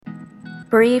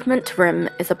Bereavement Room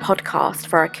is a podcast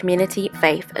for our community,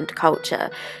 faith and culture,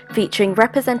 featuring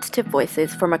representative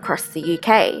voices from across the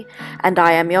UK. And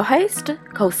I am your host,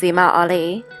 Kolsima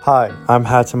Ali. Hi, I'm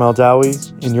Hatem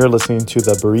Al-Dawi, and you're listening to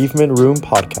the Bereavement Room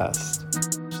podcast.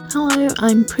 Hello,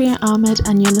 I'm Priya Ahmed,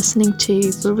 and you're listening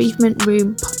to Bereavement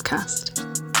Room podcast.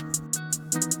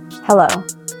 Hello,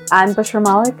 I'm Bushra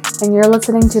Malik, and you're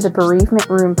listening to the Bereavement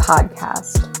Room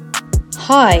podcast.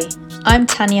 Hi, I'm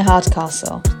Tanya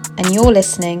Hardcastle, and you're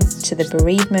listening to the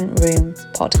Bereavement Room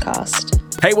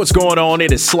podcast. Hey, what's going on?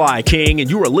 It is Sly King, and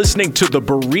you are listening to the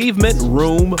Bereavement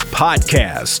Room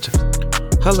podcast.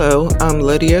 Hello, I'm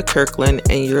Lydia Kirkland,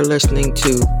 and you're listening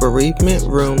to Bereavement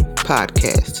Room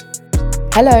podcast.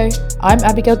 Hello, I'm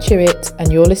Abigail Chewett,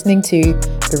 and you're listening to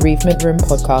Bereavement Room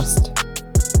podcast.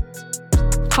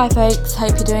 Hi folks,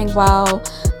 hope you're doing well.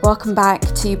 Welcome back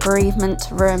to Bereavement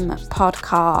Room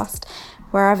podcast.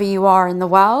 Wherever you are in the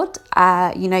world,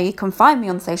 you can find me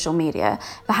on social media.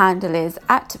 The handle is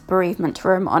 @Bereavement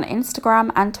Room on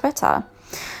Instagram and Twitter.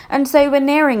 And so we're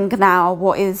nearing now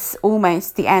what is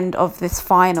almost the end of this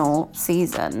final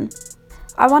season.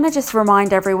 I want to just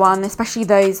remind everyone, especially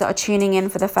those that are tuning in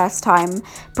for the first time,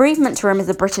 Bereavement Room is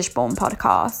a British-born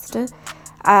podcast.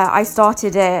 I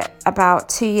started it about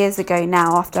 2 years ago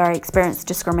now after I experienced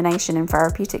discrimination in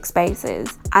therapeutic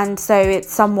spaces. And so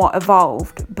it's somewhat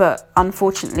evolved, but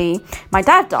unfortunately my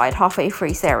dad died halfway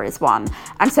through series 1.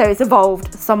 And so it's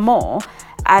evolved some more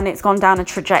and it's gone down a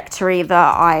trajectory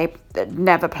that I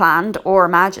never planned or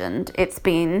imagined. It's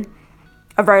been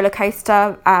a roller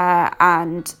coaster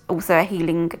and also a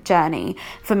healing journey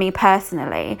for me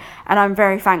personally. And I'm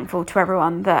very thankful to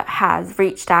everyone that has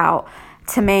reached out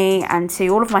to me and to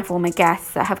all of my former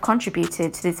guests that have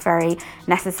contributed to this very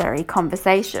necessary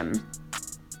conversation.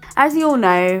 As you all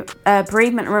know,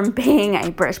 Bereavement Room being a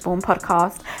British-born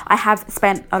podcast, I have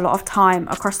spent a lot of time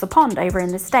across the pond over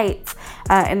in the States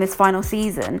in this final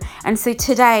season. And so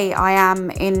today I am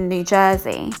in New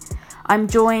Jersey. I'm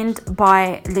joined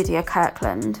by Lydia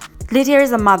Kirkland. Lydia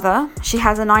is a mother. She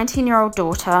has a 19-year-old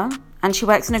daughter, and she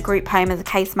works in a group home as a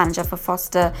case manager for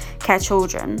foster care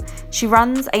children. She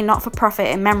runs a not-for-profit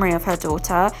in memory of her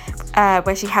daughter,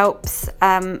 where she helps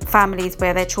families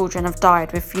where their children have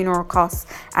died with funeral costs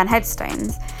and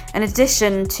headstones. In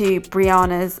addition to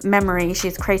Brianna's memory,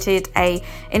 she's created a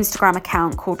Instagram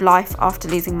account called Life After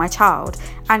Losing My Child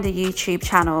and a YouTube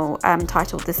channel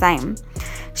titled the same.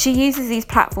 She uses these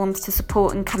platforms to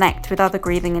support and connect with other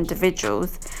grieving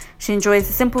individuals. She enjoys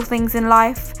the simple things in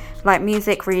life, like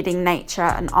music, reading, nature,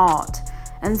 and art.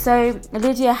 And so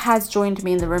Lydia has joined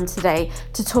me in the room today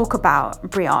to talk about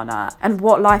Brianna and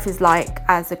what life is like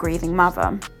as a grieving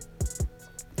mother.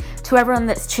 To everyone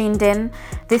that's tuned in,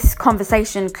 this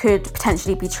conversation could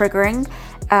potentially be triggering.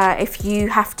 If you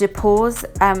have to pause,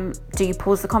 do you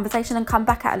pause the conversation and come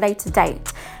back at a later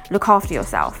date? Look after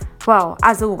yourself. Well,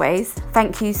 as always,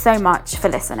 thank you so much for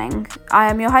listening. I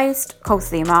am your host,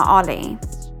 Kolsima Ali.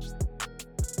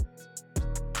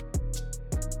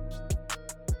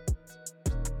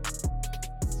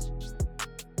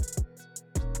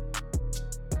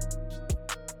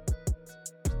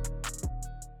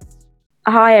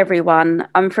 Hi everyone,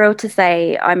 I'm thrilled to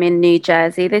say I'm in New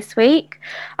Jersey this week.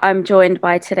 I'm joined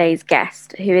by today's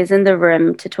guest who is in the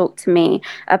room to talk to me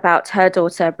about her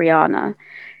daughter Brianna.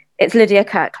 It's Lydia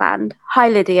Kirkland. Hi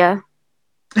Lydia.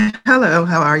 Hello,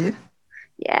 how are you?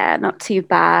 Yeah, not too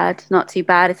bad.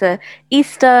 It's a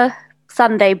Easter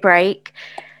Sunday break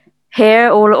here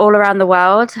all around the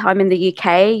world. I'm in the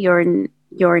UK, you're in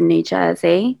New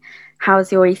Jersey.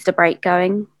 How's your Easter break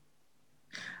going?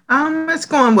 It's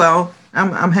going well.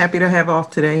 I'm happy to have off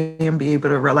today and be able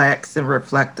to relax and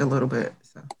reflect a little bit.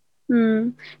 So.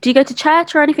 Do you go to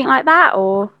church or anything like that,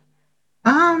 or?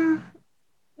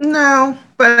 No,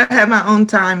 but I have my own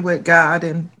time with God,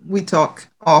 and we talk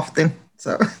often.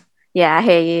 So. Yeah, I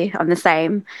hear you. I'm the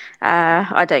same.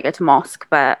 I don't go to mosque,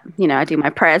 but I do my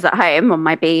prayers at home on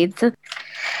my beads.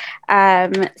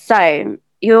 So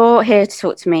you're here to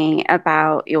talk to me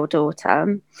about your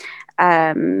daughter.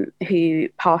 Who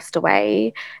passed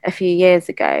away a few years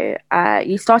ago.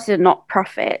 You started a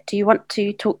not-profit. Do you want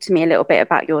to talk to me a little bit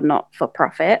about your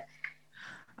not-for-profit?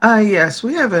 Yes,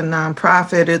 we have a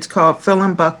nonprofit. It's called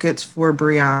Filling Buckets for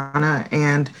Brianna,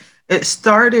 and it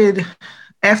started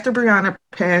after Brianna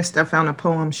passed. I found a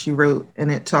poem she wrote,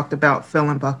 and it talked about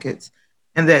filling buckets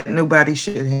and that nobody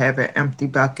should have an empty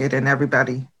bucket and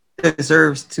everybody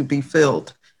deserves to be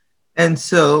filled. And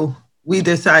so we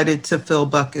decided to fill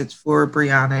buckets for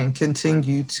Brianna and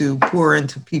continue to pour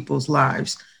into people's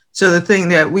lives. So the thing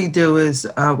that we do is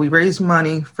we raise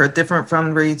money for different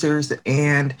fundraisers,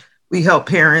 and we help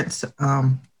parents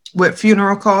with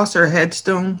funeral costs or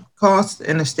headstone costs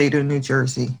in the state of New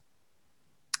Jersey.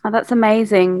 Oh, that's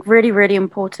amazing. Really, really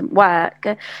important work,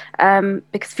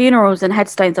 because funerals and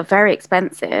headstones are very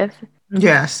expensive.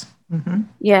 Yes. Mm-hmm.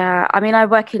 Yeah, I mean, I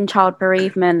work in child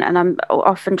bereavement and I'm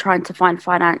often trying to find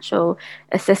financial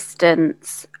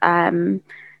assistance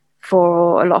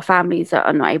for a lot of families that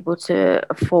are not able to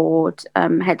afford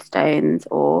headstones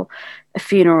or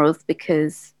funerals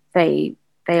because they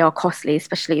are costly,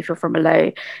 especially if you're from a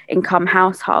low income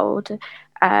household.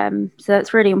 So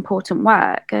that's really important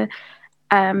work.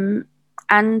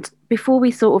 And before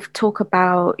we sort of talk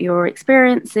about your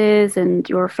experiences and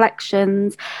your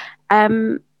reflections,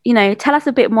 tell us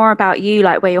a bit more about you,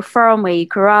 like where you're from, where you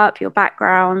grew up, your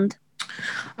background.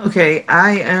 Okay,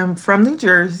 I am from New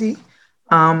Jersey,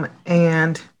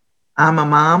 and I'm a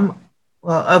mom,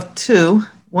 well, of two.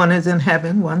 One is in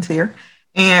heaven, one's here.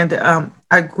 And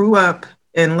I grew up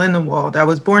in Lindenwold. I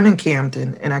was born in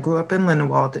Camden, and I grew up in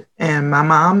Lindenwold. And my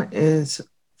mom is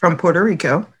from Puerto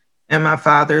Rico, and my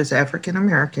father is African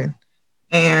American.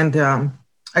 And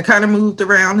I kind of moved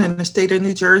around in the state of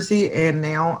New Jersey, and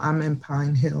now I'm in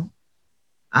Pine Hill.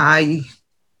 I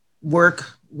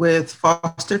work with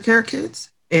foster care kids,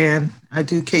 and I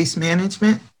do case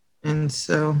management. And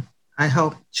so I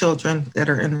help children that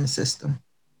are in the system.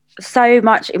 So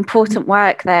much important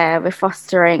work there with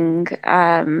fostering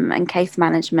and case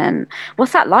management.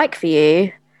 What's that like for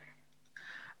you?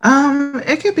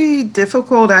 It could be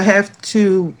difficult. I have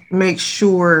to make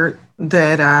sure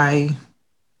that I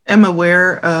am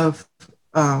aware of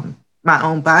my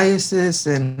own biases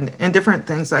and different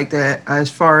things like that,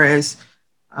 as far as,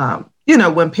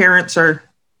 when parents are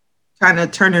kind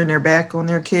of turning their back on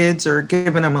their kids or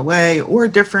giving them away, or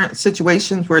different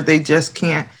situations where they just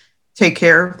can't take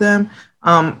care of them.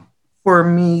 For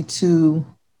me to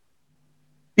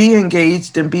be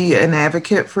engaged and be an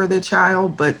advocate for the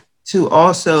child, but to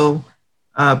also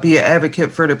be an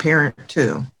advocate for the parent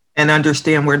too, and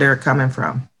understand where they're coming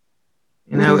from.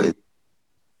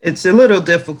 It's a little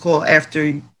difficult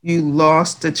after you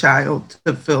lost a child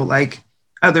to feel like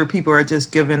other people are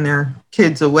just giving their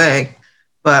kids away,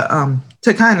 but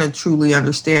to kind of truly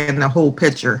understand the whole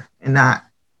picture and not,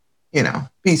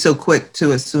 be so quick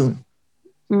to assume.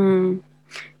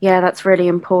 Yeah, that's really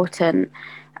important,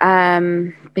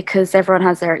 because everyone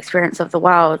has their experience of the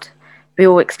world. We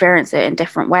all experience it in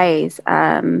different ways.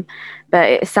 But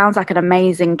it sounds like an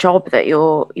amazing job that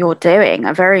you're doing,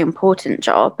 a very important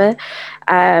job.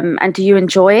 And do you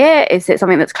enjoy it? Is it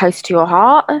something that's close to your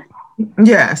heart?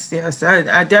 Yes,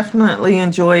 I definitely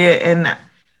enjoy it. And,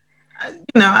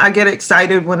 I get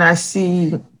excited when I see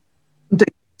them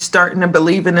starting to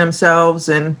believe in themselves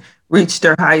and reach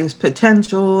their highest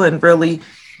potential and really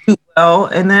do well.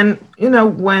 And then,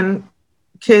 when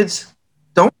kids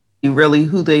don't see really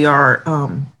who they are,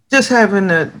 just having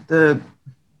the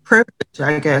privilege,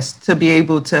 I guess, to be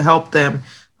able to help them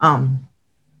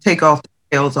take off the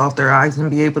scales off their eyes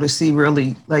and be able to see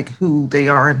really like who they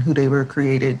are and who they were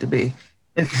created to be.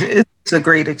 It's a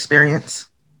great experience.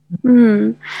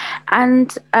 And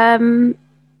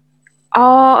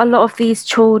are a lot of these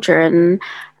children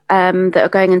that are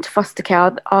going into foster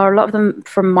care, are a lot of them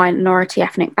from minority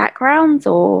ethnic backgrounds,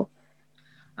 or?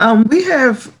 We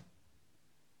have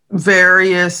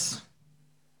various,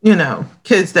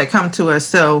 kids that come to us.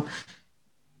 So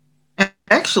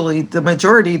actually, the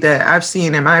majority that I've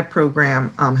seen in my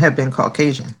program have been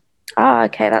Caucasian. Oh,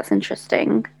 okay, that's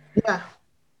interesting.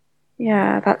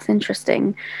 Yeah, that's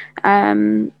interesting.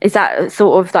 Is that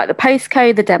sort of like the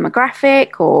postcode, the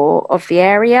demographic, or of the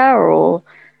area, or?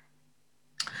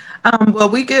 Well,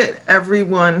 we get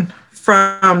everyone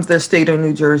from the state of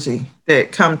New Jersey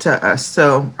that come to us.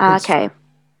 So okay.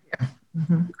 Yeah.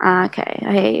 Mm-hmm. Okay,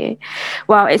 I hear you.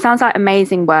 Well, it sounds like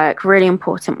amazing work, really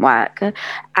important work.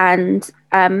 And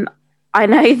I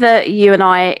know that you and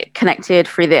I connected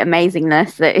through the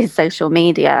amazingness that is social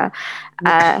media.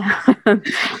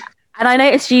 And I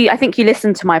noticed I think you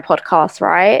listen to my podcast,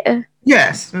 right?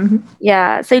 Yes. Mm-hmm.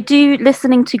 Yeah. So do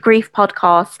listening to grief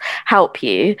podcasts help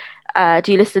you?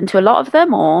 Do you listen to a lot of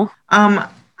them, or?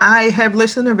 I have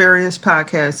listened to various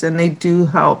podcasts and they do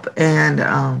help. And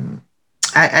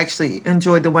I actually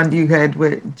enjoyed the one you had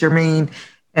with Jermaine,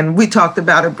 and we talked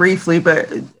about it briefly, but,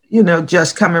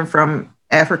 just coming from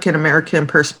African American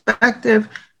perspective,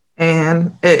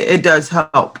 and it does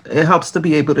help. It helps to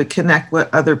be able to connect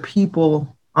with other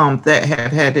people that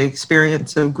have had the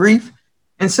experience of grief,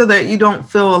 and so that you don't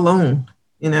feel alone,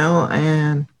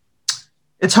 and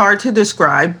it's hard to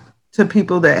describe to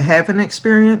people that haven't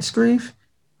experienced grief.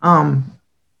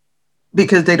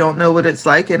 because they don't know what it's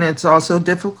like. And it's also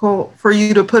difficult for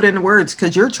you to put into words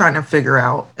because you're trying to figure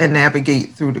out and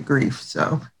navigate through the grief.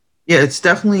 So, yeah, it's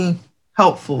definitely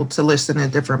helpful to listen to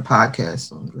different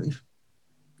podcasts on grief.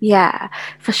 Yeah,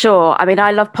 for sure. I mean,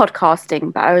 I love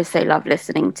podcasting, but I also love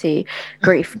listening to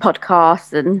grief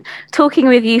podcasts and talking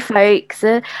with you folks.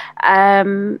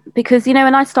 Because, you know,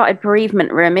 when I started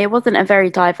Bereavement Room, it wasn't a very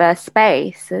diverse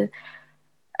space.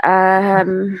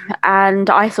 And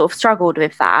I sort of struggled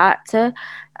with that.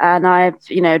 And I,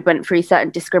 you know, went through certain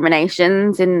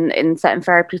discriminations in certain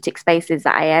therapeutic spaces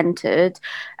that I entered.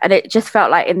 And it just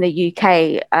felt like in the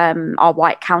UK, our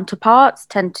white counterparts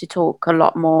tend to talk a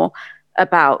lot more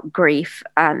about grief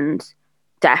and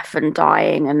death and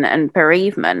dying and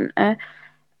bereavement.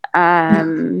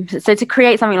 So to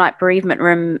create something like Bereavement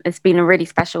Room has been a really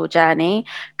special journey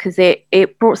because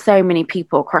it brought so many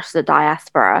people across the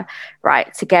diaspora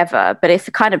right together, but it's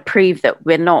to kind of prove that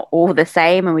we're not all the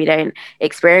same and we don't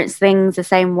experience things the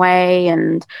same way,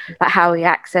 and like how we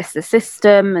access the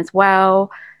system as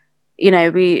well. You know,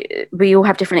 we all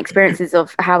have different experiences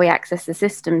of how we access the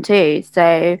system too.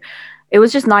 So it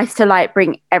was just nice to like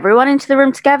bring everyone into the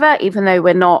room together, even though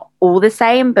we're not all the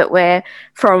same, but we're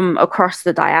from across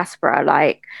the diaspora,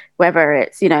 like whether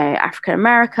it's, you know, African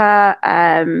America,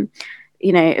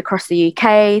 you know, across the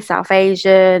UK, South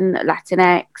Asian,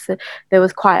 Latinx. There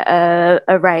was quite a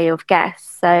array of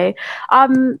guests. So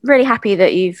I'm really happy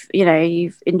that you've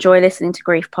enjoyed listening to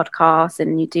grief podcasts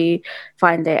and you do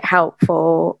find it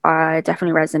helpful. I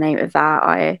definitely resonate with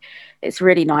that. It's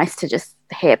really nice to just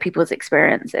hear people's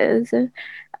experiences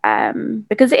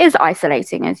because it is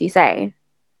isolating, as you say.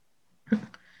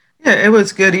 Yeah, it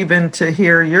was good even to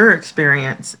hear your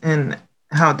experience and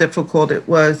how difficult it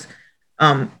was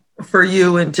for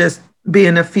you, and just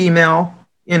being a female,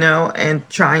 you know, and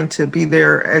trying to be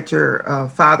there at your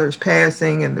father's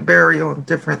passing and the burial and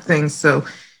different things. So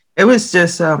it was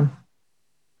just,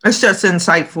 it's just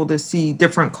insightful to see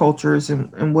different cultures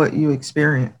and what you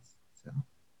experience.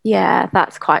 Yeah,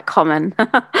 that's quite common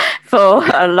for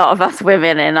a lot of us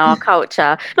women in our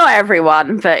culture. Not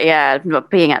everyone, but yeah,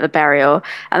 being at the burial.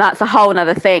 And that's a whole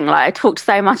nother thing. Like I talked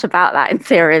so much about that in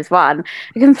series 1.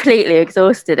 I completely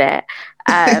exhausted it.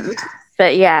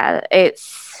 But yeah,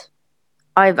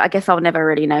 I guess I'll never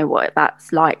really know what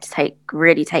that's like to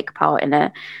really take part in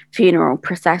a funeral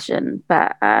procession.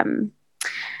 But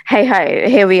hey ho,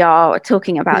 here we are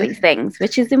talking about these things,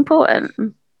 which is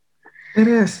important. It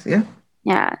is, yeah.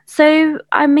 Yeah. So,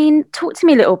 I mean, talk to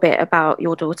me a little bit about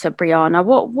your daughter, Brianna.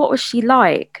 What was she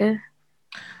like?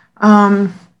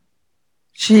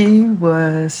 She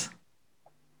was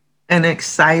an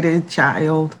excited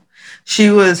child.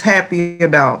 She was happy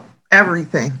about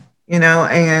everything, you know,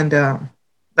 and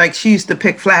like she used to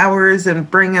pick flowers and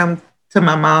bring them to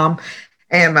my mom,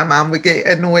 and my mom would get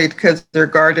annoyed because their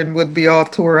garden would be all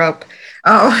tore up.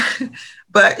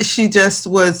 But she just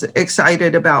was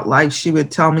excited about life. She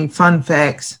would tell me fun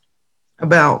facts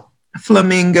about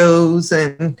flamingos.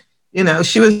 And, you know,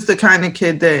 she was the kind of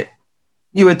kid that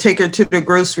you would take her to the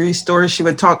grocery store. She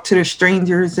would talk to the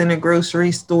strangers in the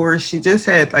grocery store. She just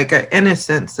had like an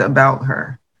innocence about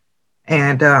her.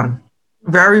 And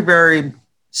very, very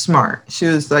smart. She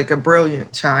was like a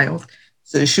brilliant child.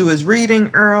 So she was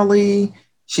reading early.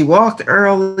 She walked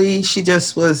early. She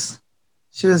was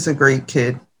a great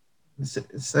kid.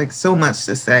 It's like so much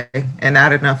to say and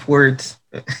not enough words.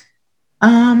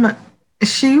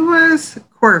 She was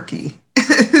quirky.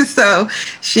 So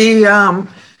she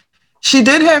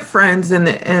did have friends,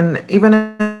 and even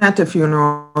at the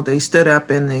funeral, they stood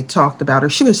up and they talked about her.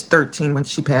 She was 13 when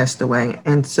she passed away.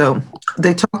 And so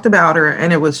they talked about her,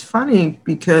 and it was funny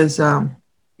because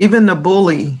even the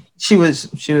bully, she was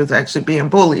actually being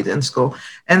bullied in school,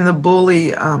 and the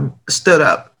bully stood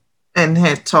up and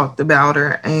had talked about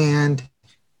her, and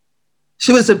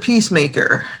she was a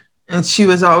peacemaker, and she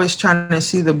was always trying to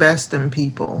see the best in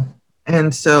people.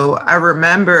 And so I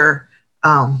remember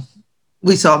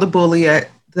we saw the bully at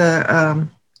the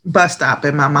bus stop,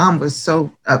 and my mom was so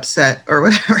upset or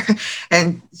whatever,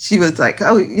 and she was like,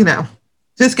 oh, you know,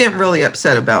 just getting really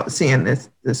upset about seeing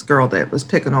this girl that was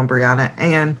picking on Brianna.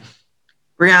 And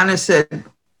Brianna said,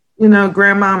 you know,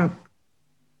 Grandma,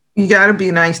 you got to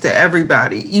be nice to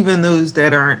everybody, even those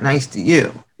that aren't nice to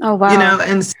you. Oh, wow. You know,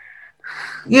 and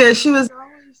yeah, she was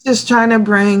always just trying to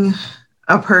bring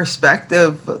a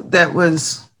perspective that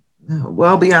was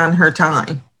well beyond her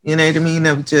time. You know what I mean?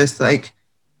 Of just like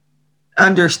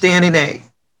understanding that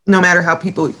no matter how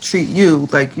people treat you,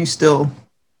 like you still,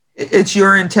 it's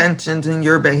your intentions and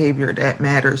your behavior that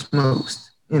matters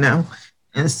most, you know?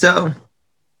 And so,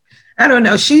 I don't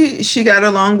know, she got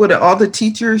along with it. All the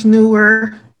teachers knew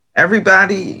her.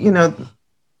 everybody,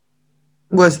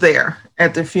 was there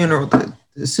at the funeral.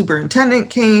 The superintendent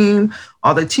came,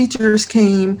 all the teachers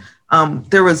came.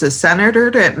 There was a senator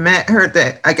that met her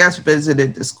that I guess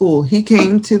visited the school. He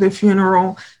came to the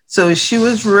funeral. So she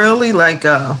was really like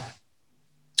a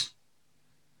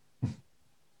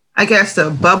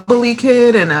bubbly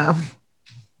kid and a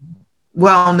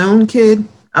well-known kid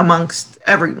amongst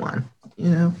everyone,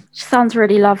 She sounds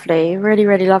really lovely, really,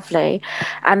 really lovely.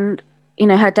 And,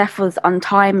 her death was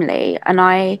untimely. And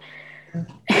I,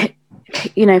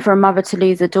 for a mother to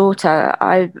lose a daughter,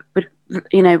 I would,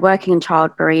 working in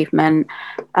child bereavement,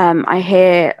 I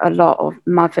hear a lot of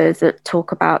mothers that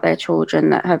talk about their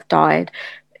children that have died,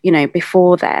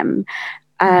 before them.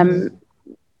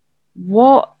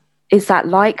 What is that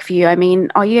like for you? I mean,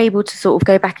 are you able to sort of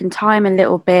go back in time a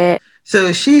little bit?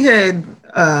 So she had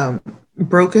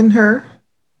broken her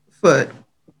foot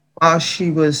while she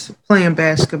was playing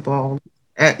basketball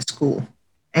at school.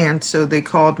 And so they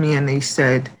called me and they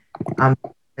said,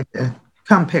 to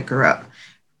come pick her up.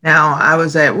 Now, I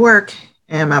was at work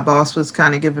and my boss was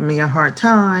kind of giving me a hard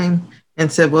time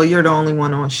and said, well, you're the only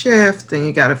one on shift and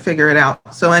you got to figure it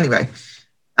out. So anyway,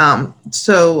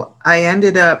 so I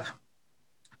ended up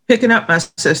picking up my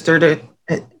sister,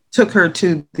 took her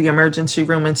to the emergency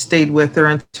room and stayed with her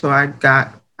until I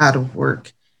got out of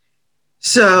work.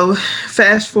 So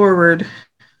fast forward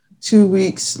 2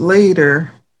 weeks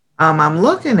later, I'm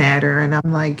looking at her and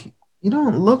I'm like, you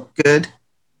don't look good.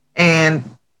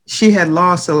 And she had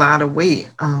lost a lot of weight.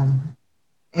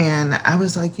 And I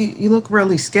was like, you look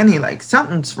really skinny, like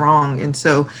something's wrong. And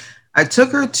so I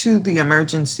took her to the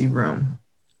emergency room.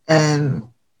 And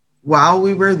while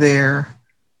we were there,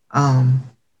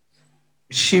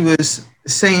 she was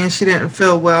saying she didn't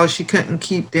feel well. She couldn't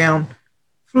keep down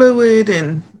fluid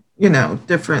and,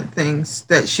 different things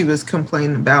that she was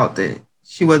complaining about, that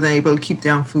she wasn't able to keep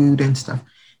down food and stuff.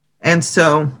 And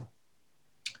so,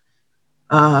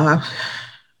 I'm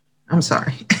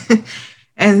sorry.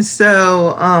 And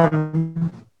so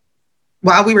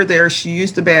while we were there, she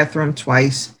used the bathroom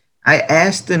twice. I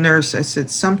asked the nurse, I said,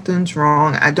 something's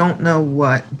wrong. I don't know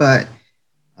what, but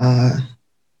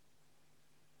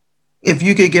if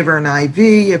you could give her an IV,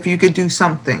 if you could do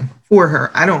something for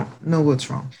her, I don't know what's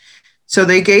wrong. So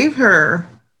they gave her,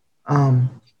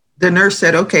 the nurse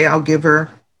said, okay, I'll give her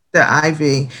the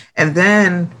IV. And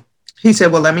then he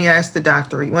said, well, let me ask the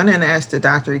doctor. He went and asked the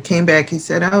doctor. He came back. He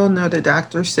said, oh, no, the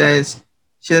doctor says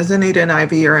she doesn't need an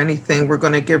IV or anything. We're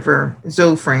going to give her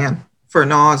Zofran for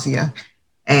nausea.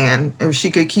 And if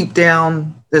she could keep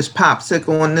down this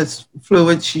popsicle and this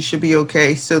fluid, she should be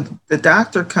okay. So the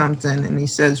doctor comes in and he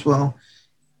says, well,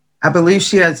 I believe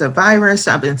she has a virus.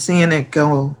 I've been seeing it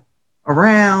go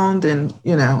around and,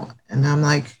 and I'm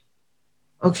like,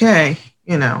 okay,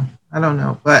 I don't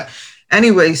know. But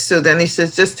anyway, so then he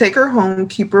says, just take her home,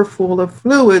 keep her full of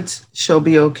fluids. She'll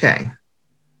be okay.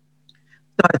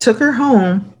 So I took her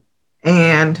home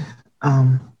and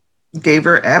gave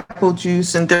her apple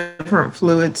juice and different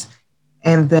fluids.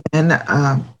 And then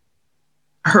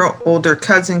her older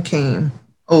cousin came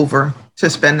over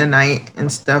to spend the night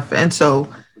and stuff. And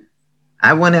so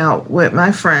I went out with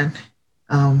my friend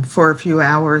for a few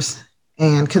hours.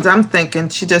 And because I'm thinking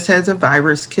she just has a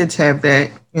virus. Kids have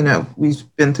that.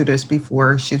 We've been through this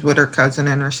before. She's with her cousin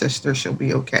and her sister. She'll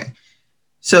be okay.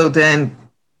 So then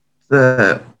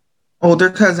the older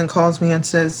cousin calls me and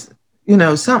says,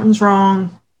 something's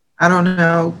wrong. I don't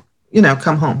know,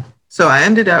 come home. So I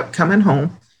ended up coming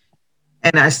home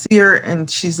and I see her and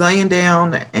she's laying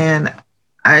down and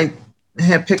I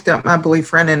had picked up my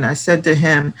boyfriend and I said to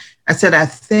him, I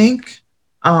think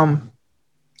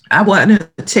I want to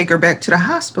take her back to the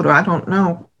hospital. I don't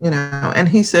know, and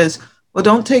he says, well,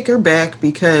 don't take her back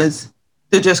because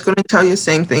they're just going to tell you the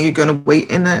same thing. You're going to wait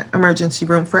in the emergency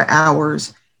room for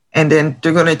hours and then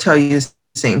they're going to tell you the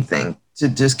same thing to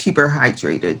just keep her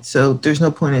hydrated. So there's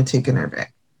no point in taking her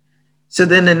back. So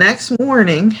then the next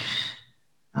morning,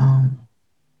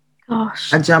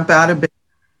 I jump out of bed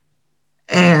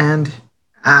and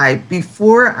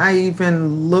before I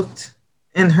even looked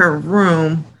in her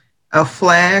room, a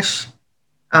flash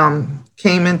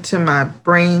came into my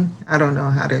brain. I don't know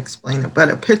how to explain it, but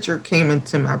a picture came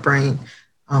into my brain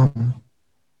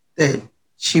that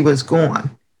she was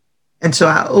gone. And so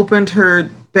I opened her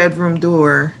bedroom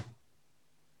door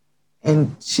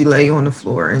and she lay on the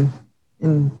floor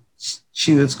and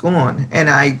she was gone. And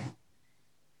I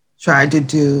tried to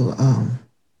do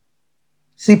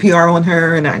CPR on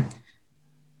her and I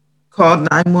called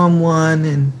 911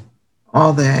 and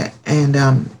all that.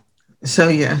 And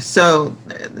so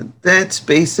that's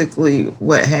basically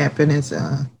what happened is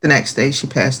the next day she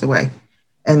passed away.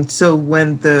 And so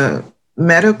when the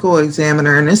medical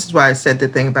examiner, and this is why I said the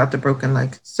thing about the broken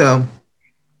leg. So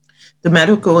the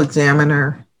medical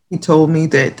examiner, he told me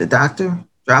that the doctor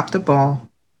dropped the ball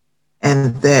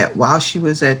and that while she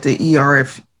was at the ER,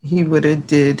 if he would have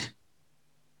did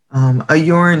a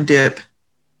urine dip,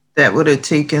 that would have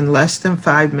taken less than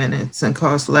 5 minutes and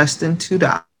cost less than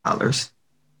 $2.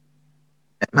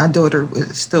 My daughter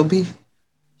would still be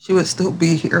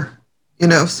here,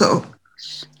 so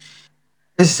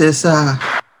it's just,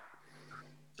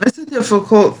 it's a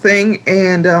difficult thing.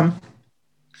 And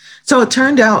so it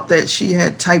turned out that she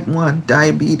had type 1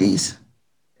 diabetes.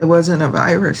 It wasn't a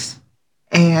virus.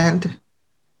 And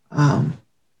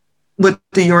with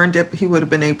the urine dip, he would have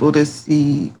been able to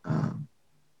see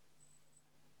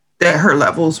that her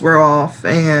levels were off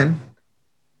and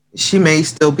she may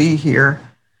still be here.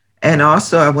 And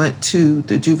also I went to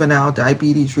the Juvenile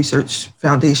Diabetes Research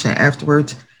Foundation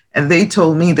afterwards, and they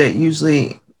told me that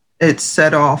usually it's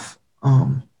set off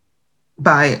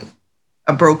by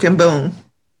a broken bone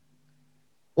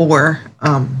or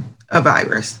a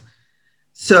virus.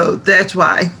 So that's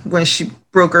why when she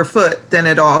broke her foot, then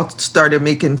it all started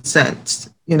making sense,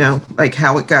 like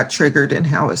how it got triggered and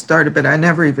how it started. But I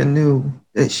never even knew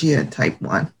that she had type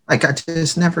 1. Like I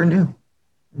just never knew.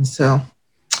 And so,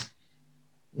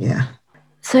 yeah.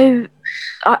 So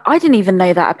I didn't even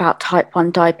know that about type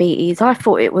 1 diabetes. I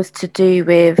thought it was to do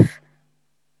with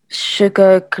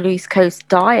sugar glucose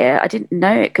diet. I didn't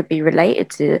know it could be related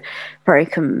to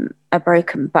a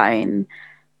broken bone.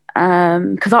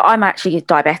 Because I'm actually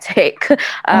diabetic.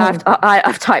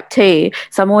 I've type 2,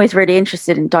 so I'm always really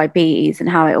interested in diabetes and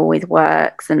how it always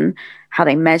works and how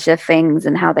they measure things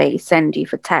and how they send you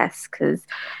for tests. Because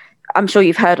I'm sure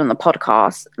you've heard on the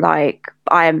podcast, like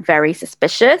I am very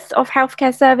suspicious of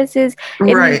healthcare services of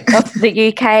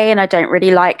the UK, and I don't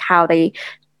really like how they.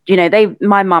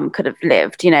 My mum could have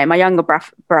lived, my younger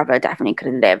brother definitely could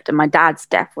have lived, and my dad's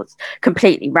death was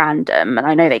completely random, and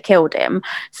I know they killed him.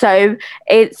 So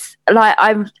it's like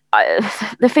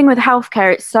the thing with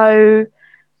healthcare,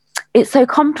 it's so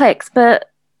complex, but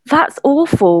that's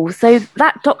awful. So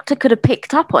that doctor could have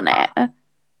picked up on it.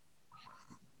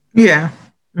 Yeah.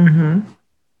 Mm-hmm.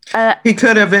 He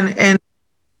could have,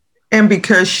 and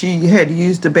because she had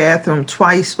used the bathroom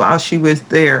twice while she was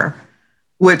there,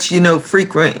 which,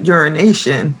 frequent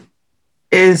urination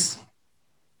is,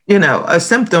 a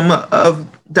symptom of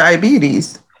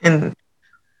diabetes. And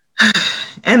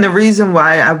the reason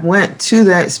why I went to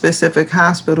that specific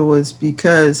hospital was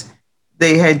because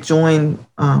they had joined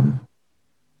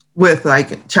with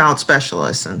like child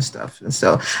specialists and stuff. And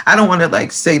so I don't want to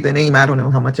say the name. I don't know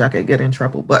how much I could get in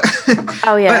trouble, but.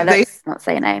 Oh yeah, let's not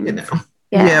say names.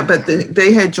 Yeah, but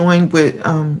they had joined with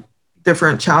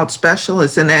different child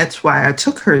specialists, and that's why I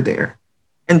took her there.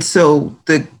 And so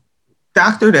the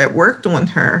doctor that worked on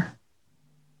her,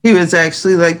 he was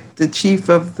actually like the chief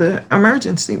of the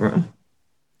emergency room.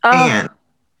 Oh.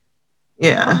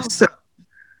 And so,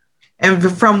 and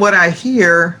from what I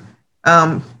hear,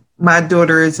 my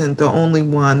daughter isn't the only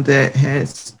one that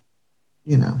has,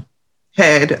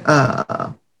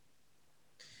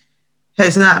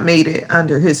 has not made it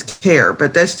under his care,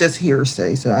 but that's just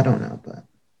hearsay, so I don't know. But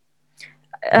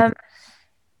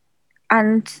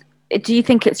and do you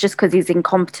think it's just because he's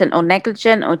incompetent or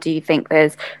negligent, or do you think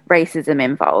there's racism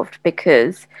involved?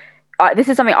 Because this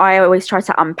is something I always try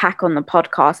to unpack on the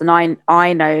podcast, and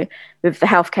I know with the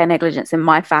healthcare negligence in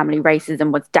my family,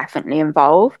 racism was definitely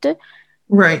involved.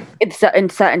 Right. In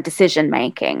certain decision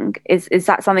making. Is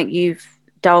that something you've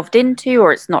delved into,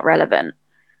 or it's not relevant?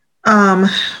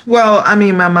 Well, I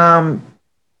mean, my mom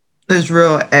is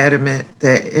real adamant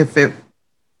that if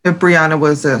Brianna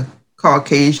was a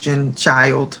Caucasian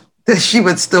child, that she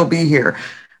would still be here.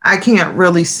 I can't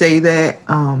really say that.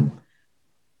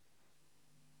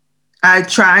 I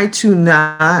try to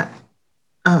not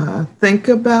think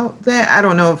about that. I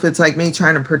don't know if it's like me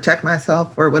trying to protect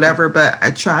myself or whatever, but I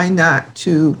try not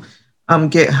to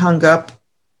get hung up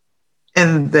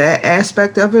in that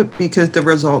aspect of it because the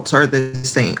results are the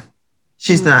same.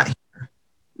 She's not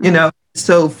here,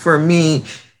 So for me,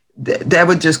 that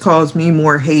would just cause me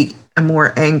more hate and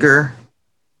more anger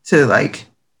to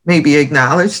maybe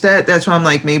acknowledge that. That's why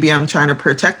I'm maybe I'm trying to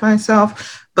protect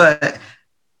myself, but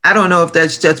I don't know if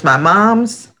that's just my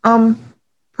mom's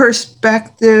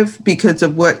perspective because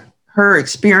of what her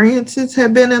experiences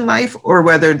have been in life, or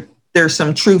whether there's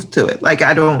some truth to it.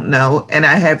 I don't know. And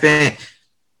I haven't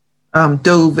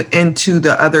dove into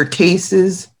the other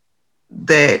cases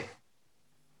that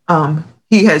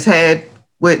he has had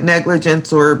with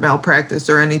negligence or malpractice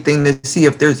or anything to see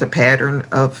if there's a pattern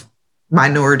of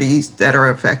minorities that are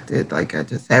affected. I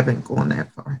just haven't gone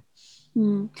that far.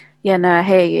 Yeah, no, I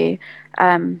hear you.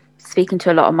 Speaking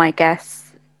to a lot of my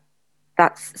guests,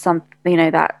 that's something,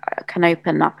 that can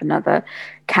open up another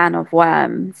can of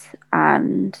worms,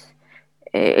 and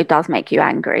it does make you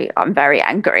angry. I'm very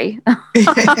angry.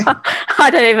 I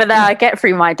don't even know how I get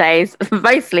through my days,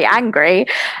 mostly angry.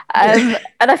 And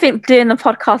I think doing the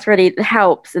podcast really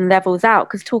helps and levels out,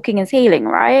 because talking is healing,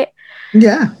 right?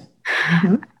 Yeah.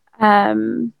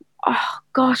 Mm-hmm. Oh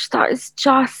gosh, it's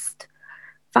just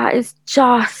it's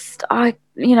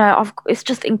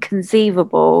just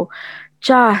inconceivable,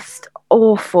 just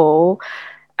awful.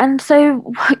 And so,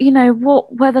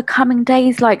 what were the coming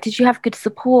days like? Did you have good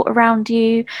support around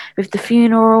you with the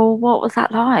funeral? What was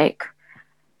that like?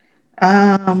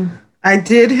 I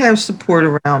did have support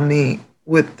around me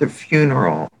with the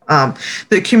funeral.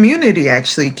 The community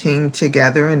actually came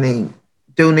together and they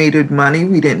donated money.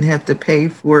 We didn't have to pay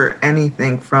for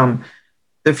anything from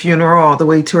the funeral all the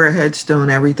way to her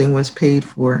headstone. Everything was paid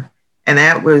for. And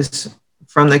that was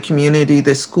from the community,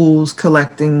 the schools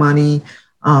collecting money,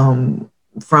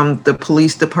 from the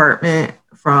police department,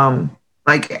 from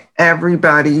like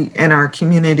everybody in our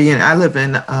community. And I live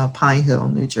in Pine Hill,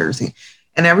 New Jersey.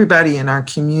 And everybody in our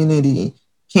community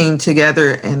came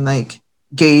together and like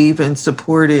gave and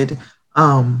supported.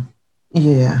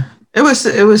 Yeah, it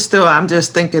was still, I'm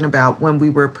just thinking about when we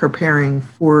were preparing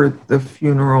for the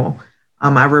funeral.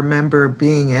 I remember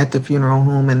being at the funeral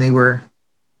home and they were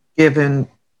giving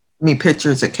me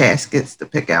pictures of caskets to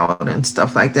pick out and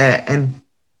stuff like that. And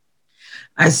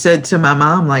I said to my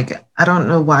mom, like, I don't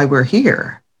know why we're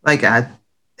here. Like, I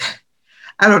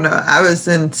don't know. I was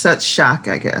in such shock,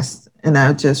 I guess. And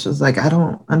I just was like, I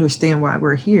don't understand why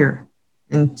we're here.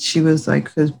 And she was like,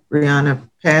 because Brianna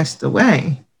passed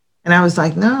away. And I was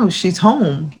like, no, she's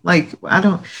home. Like,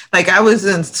 I was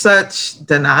in such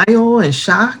denial and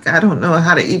shock. I don't know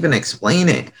how to even explain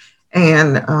it.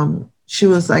 And she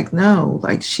was like, no,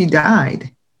 like she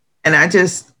died. And I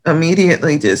just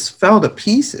immediately just fell to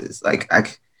pieces. Like,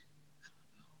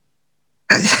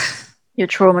 You're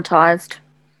traumatized.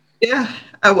 Yeah,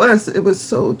 I was. It was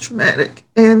so traumatic.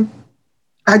 And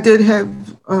I did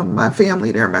have my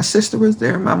family there. My sister was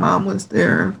there. My mom was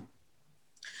there.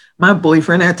 My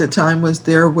boyfriend at the time was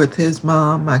there with his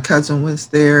mom. My cousin was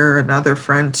there, another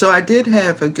friend. So I did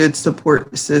have a good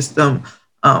support system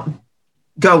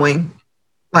going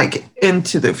like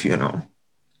into the funeral.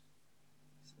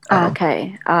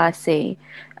 Okay, I see.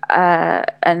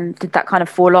 And did that kind of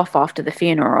fall off after the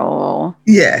funeral?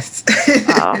 Yes.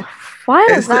 Why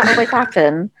does that always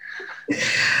happen?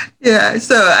 Yeah,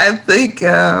 so I think,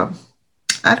 I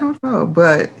don't know,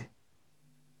 but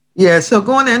yeah, so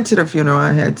going into the funeral,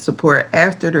 I had support.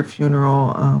 After the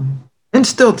funeral, and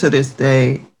still to this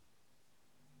day,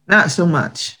 not so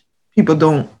much. People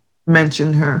don't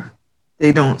mention her.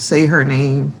 They don't say her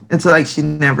name. It's like she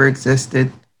never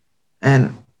existed.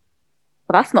 And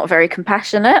well, that's not very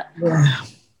compassionate. Yeah.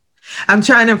 I'm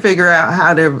trying to figure out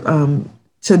how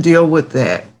to deal with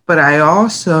that. But I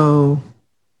also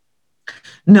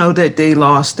know that they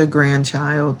lost a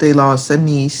grandchild. They lost a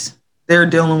niece. They're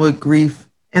dealing with grief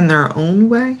in their own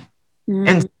way.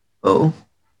 And so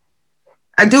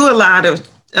I do a lot of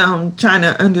trying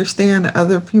to understand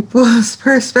other people's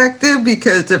perspective,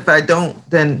 because if I don't,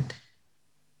 then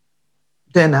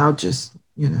I'll just,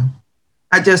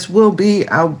 I just will be,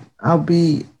 I'll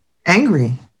be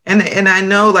angry. And I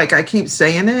know, like, I keep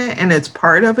saying it and it's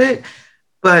part of it,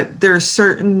 but there's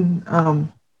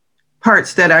certain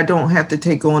parts that I don't have to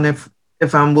take on if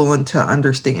I'm willing to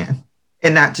understand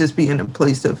and not just be in a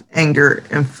place of anger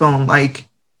and feeling like,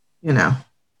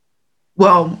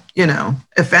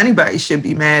 if anybody should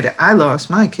be mad, I lost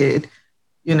my kid,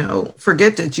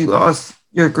 forget that you lost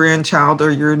your grandchild or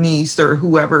your niece or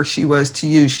whoever she was to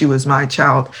you. She was my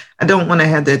child. I don't want to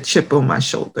have that chip on my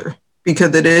shoulder,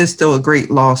 because it is still a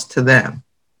great loss to them,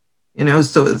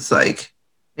 so it's like,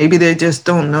 maybe they just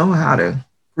don't know how to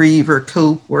grieve or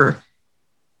cope, or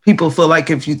people feel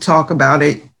like if you talk about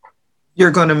it, you're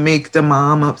going to make the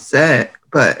mom upset.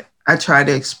 But I try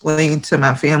to explain to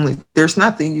my family, there's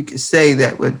nothing you could say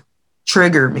that would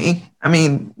trigger me. I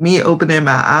mean, me opening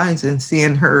my eyes and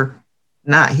seeing her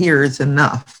not here is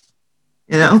enough,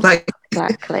 like.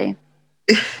 Exactly.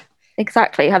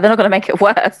 Exactly. They're not going to make it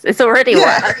worse. It's already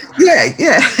worse.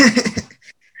 Yeah.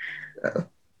 So,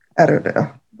 I don't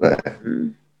know, but.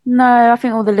 No, I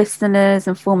think all the listeners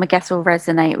and former guests will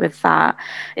resonate with that.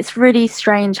 It's really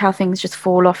strange how things just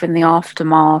fall off in the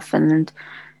aftermath, and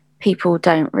people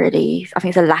don't really, I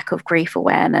think it's a lack of grief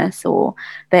awareness, or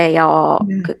they are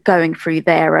going through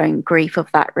their own grief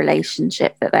of that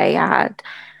relationship that they had.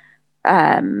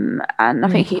 And I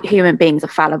think human beings are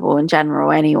fallible in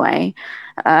general anyway.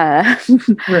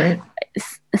 Right.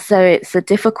 So it's a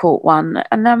difficult one.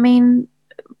 And I mean,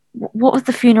 what was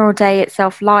the funeral day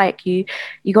itself like? You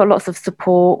got lots of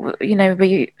support,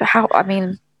 I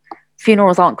mean,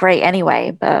 funerals aren't great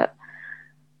anyway, but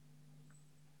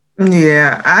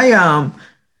Yeah, I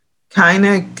kind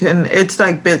of can, it's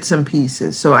like bits and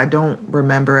pieces, so I don't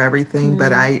remember everything,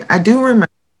 but I do remember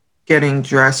getting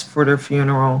dressed for the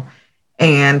funeral,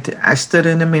 and I stood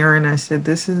in the mirror and I said,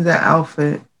 this is the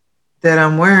outfit that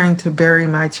I'm wearing to bury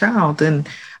my child. And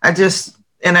I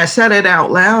said it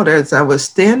out loud as I was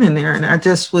standing there, and I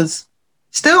just was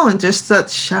still in just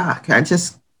such shock.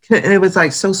 It was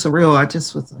like so surreal. I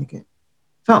just was like, it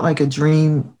felt like a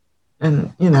dream.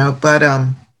 And, but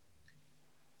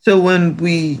so when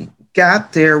we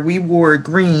got there, we wore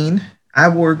green. I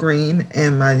wore green,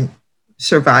 and my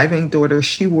surviving daughter,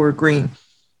 she wore green.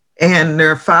 And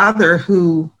their father,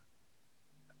 who,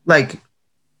 like,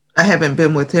 I haven't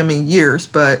been with him in years,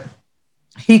 but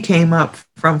he came up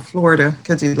from Florida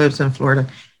because he lives in Florida.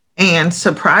 And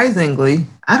surprisingly,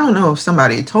 I don't know if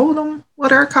somebody told him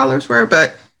what our colors were,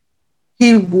 but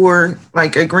he wore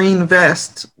like a green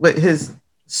vest with his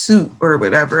suit or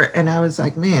whatever. And I was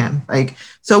like, man,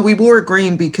 so we wore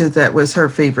green because that was her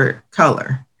favorite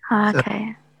color. Okay.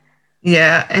 So,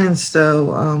 yeah. And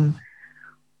so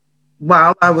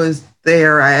while I was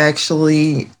there, I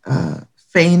actually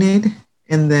fainted,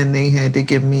 and then they had to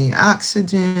give me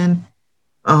oxygen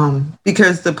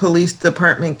because the police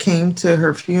department came to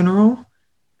her funeral.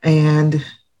 And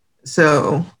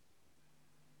so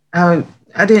I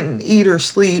didn't eat or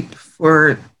sleep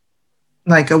for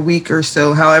like a week or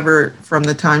so. However, from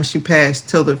the time she passed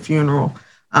till the funeral,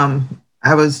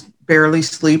 I was barely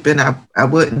sleeping. I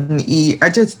wouldn't eat. I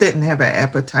just didn't have an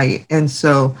appetite. And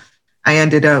so I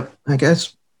ended up, I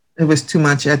guess it was too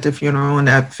much at the funeral, and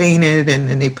I fainted, and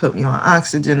then they put me on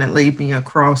oxygen and laid me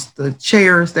across the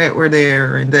chairs that were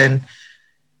there. And then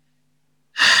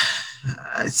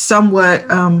somewhat,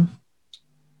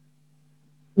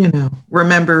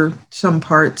 remember some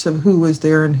parts of who was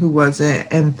there and who wasn't.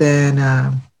 And then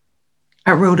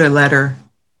I wrote a letter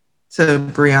to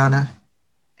Brianna,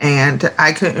 and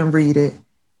I couldn't read it,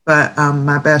 but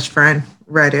my best friend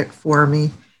read it for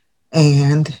me.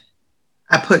 And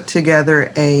I put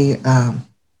together a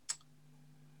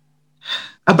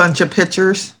bunch of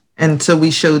pictures, and so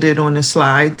we showed it on the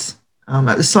slides, a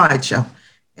slideshow.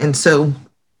 And so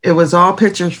it was all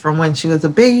pictures from when she was a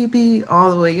baby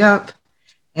all the way up,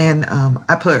 and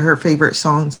I put her favorite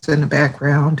songs in the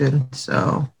background, and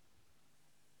so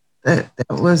that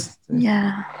was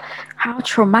How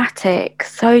traumatic.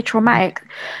 So traumatic.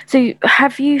 So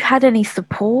have you had any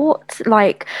support?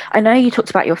 Like, I know you talked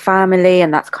about your family,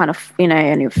 and that's kind of,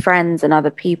 and your friends and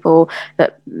other people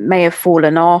that may have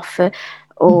fallen off,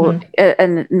 or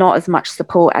and not as much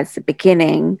support as the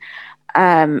beginning,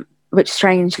 which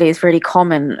strangely is really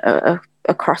common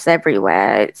across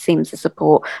everywhere. It seems the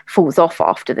support falls off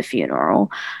after the funeral,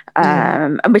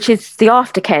 and which is, the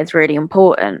aftercare is really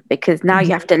important, because now you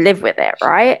have to live with it,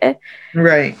 right?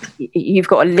 Right. You've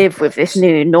got to live with this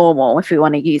new normal, if we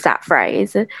want to use that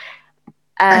phrase.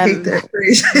 I hate that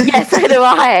phrase. Yeah, so do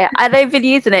I. They've been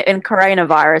using it in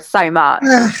coronavirus so much.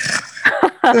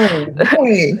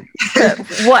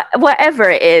 Whatever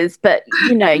it is, but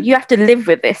you have to live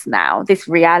with this now, this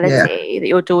reality that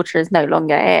your daughter is no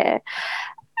longer here.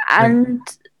 And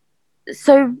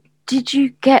so, did you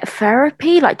get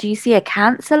therapy? Like, do you see a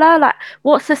counselor? Like,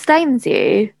 what sustains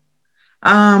you?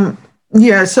 So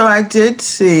I did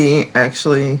see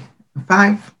actually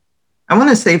 5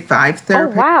 therapists. Oh,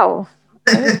 wow.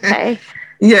 Okay.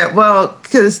 Yeah, well,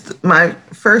 because my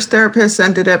first therapist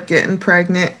ended up getting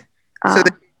pregnant. So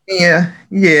they gave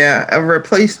me a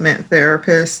replacement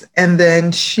therapist. And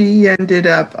then she ended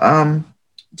up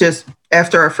just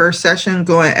after our first session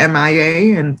going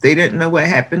MIA, and they didn't know what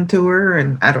happened to her,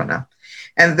 and I don't know.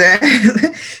 And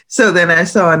then, so then I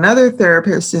saw another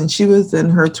therapist, and she was in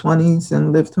her 20s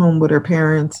and lived home with her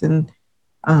parents, and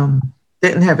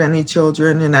didn't have any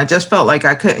children. And I just felt like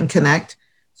I couldn't connect.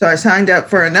 So I signed up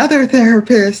for another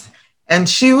therapist, and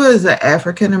she was an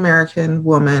African-American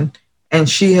woman, and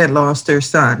she had lost her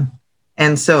son.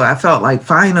 And so I felt like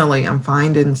finally I'm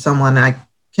finding someone I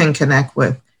can connect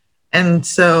with. And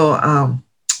so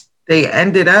they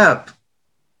ended up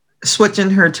switching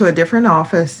her to a different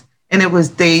office, and it was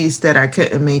days that I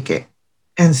couldn't make it.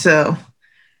 And so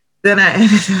then I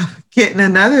ended up getting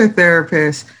another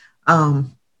therapist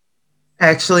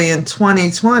actually in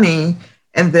 2020.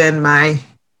 And then my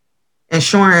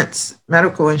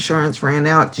medical insurance ran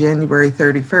out January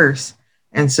 31st.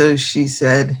 And so she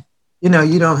said,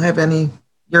 you don't have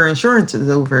your insurance is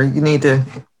over. You need to,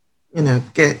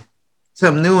 get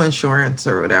some new insurance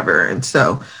or whatever. And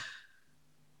so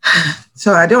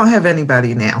I don't have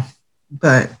anybody now,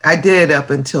 but I did up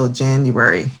until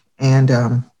January. And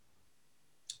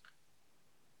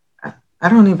I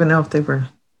don't even know if they were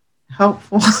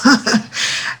helpful.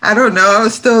 I don't know. I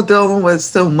was still dealing with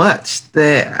so much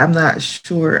that I'm not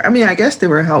sure. I mean, I guess they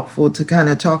were helpful to kind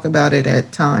of talk about it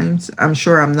at times. I'm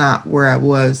sure I'm not where I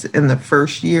was in the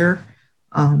first year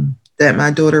that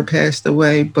my daughter passed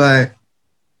away, but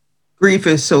grief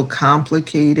is so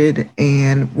complicated.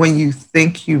 And when you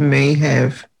think you may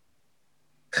have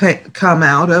come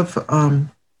out of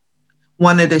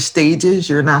one of the stages,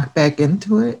 you're knocked back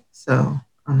into it. So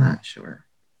I'm not sure.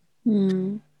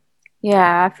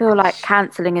 Yeah, I feel like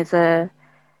counselling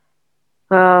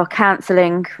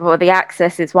counselling for the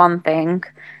access is one thing.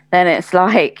 Then it's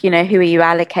like, who are you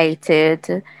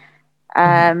allocated?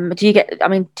 Do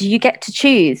you get to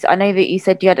choose? I know that you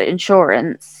said you had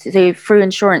insurance. So through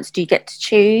insurance, do you get to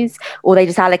choose, or they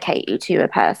just allocate you to a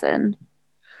person?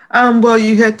 Well,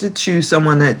 you had to choose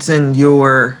someone that's in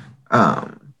your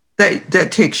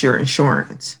that takes your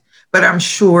insurance. But I'm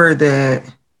sure that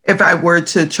if I were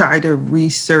to try to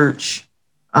research,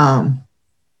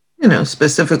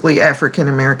 specifically African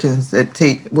Americans that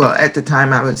at the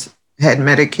time I had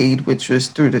Medicaid, which was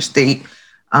through the state.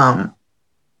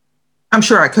 I'm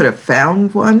sure I could have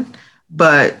found one,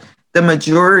 but the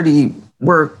majority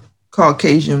were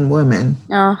Caucasian women.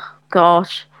 Oh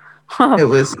gosh, it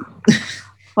was.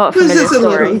 What a familiar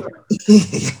story.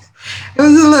 It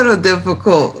was a little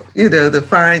difficult, to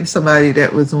find somebody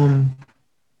that was on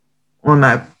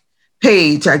my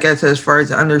page, I guess, as far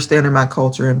as understanding my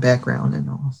culture and background and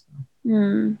all.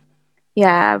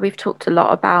 Yeah, we've talked a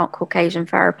lot about Caucasian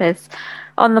therapists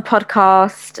on the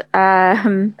podcast.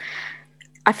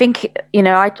 I think,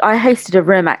 I hosted a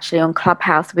room actually on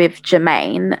Clubhouse with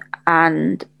Jermaine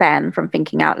and Ben from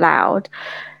Thinking Out Loud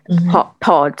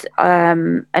pod.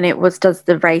 And it was, does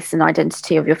the race and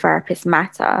identity of your therapist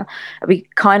matter? We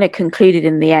kind of concluded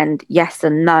in the end, yes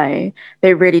and no,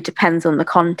 but it really depends on the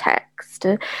context.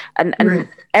 And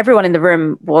everyone in the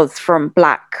room was from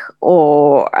Black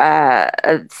or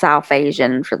South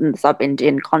Asian from the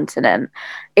sub-Indian continent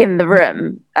in the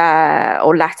room,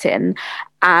 or Latin.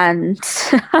 And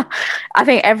I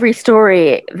think every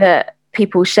story that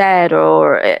people shared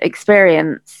or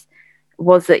experienced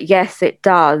was that, yes, it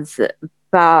does,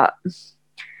 but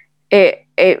it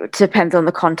depends on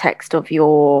the context of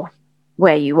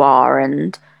where you are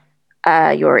and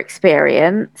your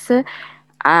experience.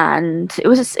 And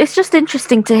it's just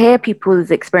interesting to hear people's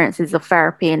experiences of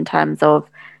therapy in terms of,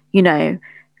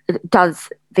 does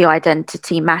the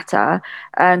identity matter?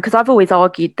 Because I've always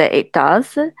argued that it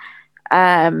does.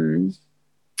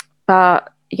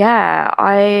 But yeah,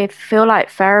 I feel like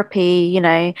therapy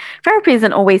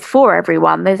isn't always for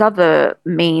everyone. There's other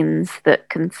means that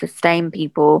can sustain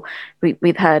people.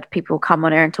 We've heard people come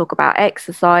on here and talk about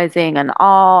exercising and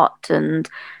art and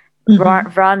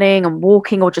running and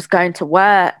walking, or just going to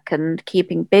work and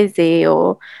keeping busy,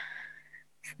 or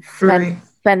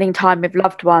spending time with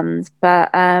loved ones. But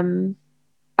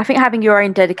I think having your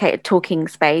own dedicated talking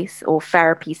space or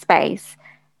therapy space,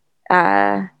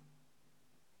 I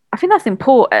think that's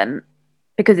important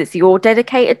because it's your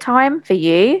dedicated time for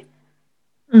you.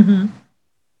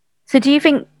 So do you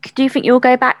think you'll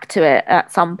go back to it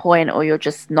at some point, or you're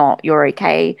just not, you're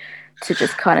okay to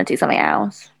just kind of do something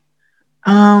else?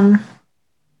 I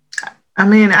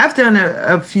mean, I've done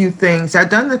a few things. I've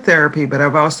done the therapy, but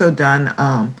I've also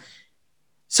done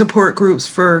support groups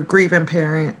for grieving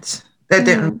parents. That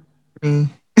didn't me.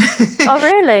 Oh,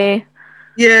 really?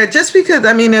 Yeah, just because,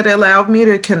 it allowed me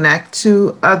to connect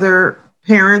to other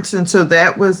parents. And so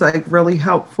that was like really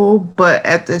helpful. But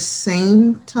at the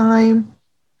same time,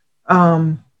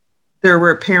 there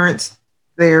were parents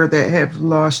there that have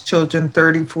lost children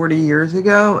 30, 40 years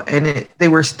ago, and they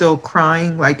were still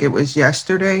crying like it was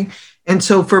yesterday. And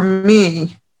so for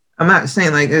me, I'm not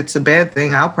saying like it's a bad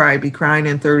thing. I'll probably be crying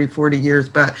in 30, 40 years.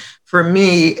 But for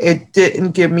me, it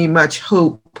didn't give me much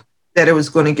hope that it was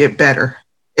going to get better.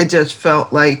 It just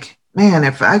felt like, man,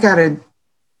 if I got to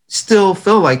still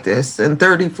feel like this in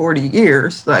 30, 40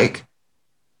 years, like,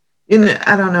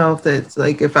 I don't know if that's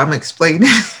like, if I'm explaining.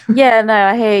 Yeah, no,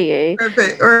 I hear you.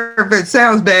 Or if it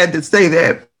sounds bad to say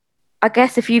that. I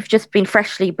guess if you've just been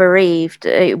freshly bereaved,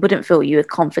 it wouldn't fill you with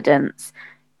confidence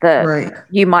that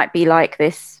you might be like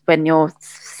this when you're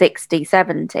 60,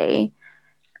 70.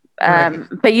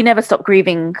 But you never stop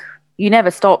grieving.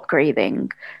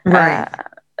 Right.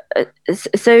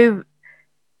 So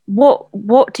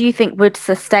what do you think would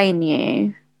sustain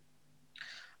you?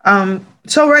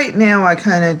 So right now I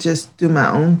kind of just do my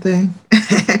own thing.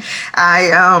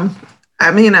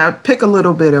 I pick a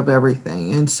little bit of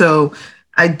everything. And so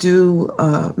I do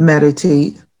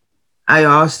meditate. I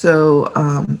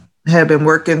also have been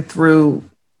working through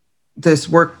this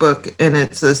workbook, and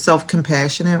it's a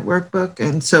self-compassionate workbook.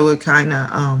 And so it kind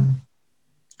of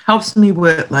helps me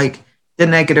with like the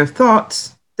negative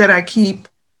thoughts that I keep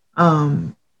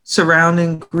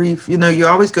surrounding grief. You know, you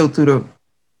always go through the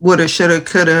woulda, shoulda,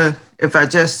 coulda. If I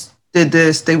just did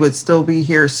this, they would still be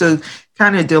here. So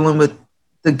kind of dealing with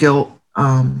the guilt.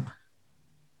 And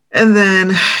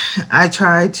then I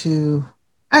try to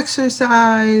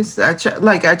exercise.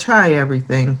 I try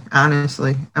everything,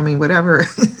 honestly. I mean, whatever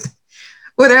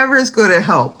is going to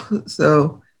help.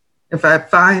 So if I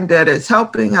find that it's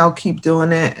helping, I'll keep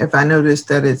doing it. If I notice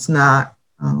that it's not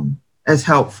as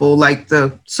helpful, like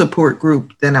the support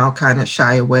group, then I'll kind of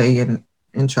shy away and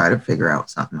try to figure out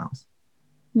something else.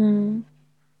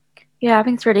 Yeah, I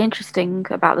think it's really interesting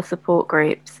about the support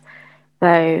groups,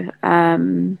 though.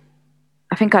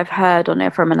 I think I've heard on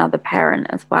it from another parent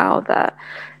as well that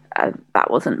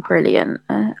that wasn't brilliant.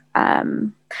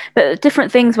 But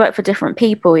different things work for different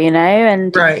people, you know,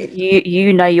 and right.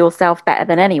 you know yourself better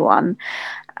than anyone.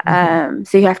 So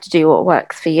you have to do what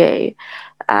works for you.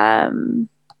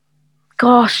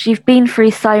 Gosh, you've been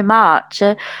through so much.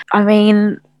 I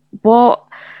mean,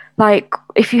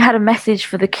 if you had a message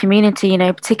for the community, you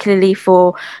know, particularly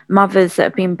for mothers that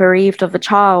have been bereaved of a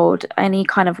child, any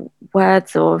kind of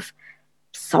words of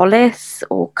solace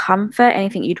or comfort,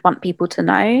 anything you'd want people to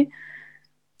know?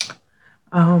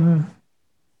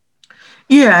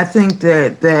 Yeah, I think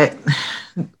that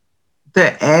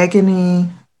the agony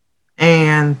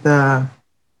and the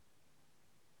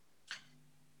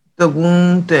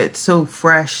wound that's so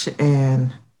fresh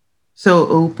and so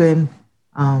open,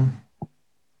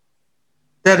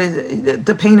 that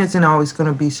the pain isn't always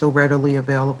going to be so readily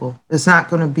available. It's not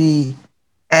going to be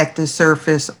at the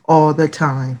surface all the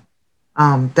time.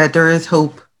 That there is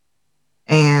hope.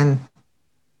 And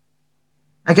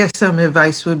I guess some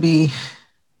advice would be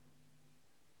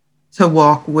to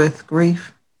walk with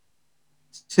grief,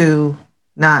 to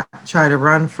not try to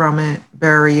run from it,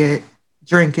 bury it,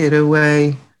 drink it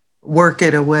away, work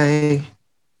it away.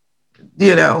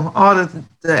 You know, all of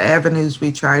the avenues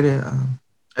we try to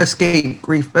escape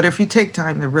grief. But if you take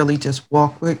time to really just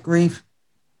walk with grief,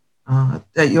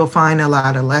 that you'll find a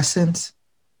lot of lessons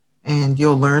and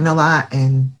you'll learn a lot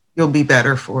and you'll be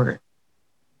better for it.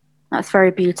 That's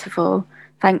very beautiful.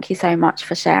 Thank you so much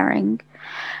for sharing.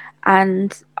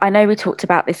 And I know we talked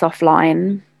about this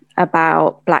offline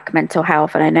about Black mental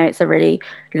health, and I know it's a really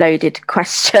loaded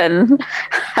question.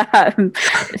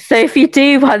 So if you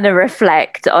do want to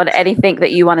reflect on anything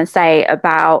that you want to say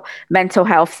about mental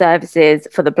health services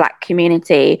for the Black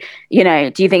community, you know,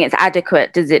 do you think it's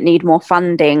adequate? Does it need more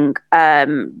funding?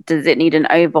 Does it need an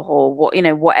overhaul?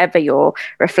 Whatever your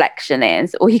reflection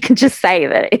is, or you can just say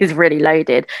that it is really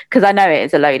loaded, because I know it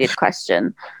is a loaded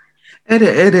question. It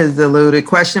is a loaded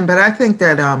question, but I think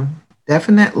that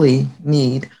definitely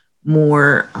need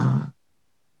more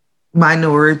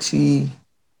minority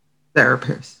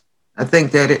therapists. I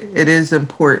think that it is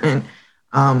important,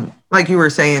 like you were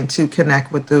saying, to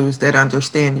connect with those that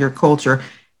understand your culture.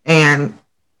 And,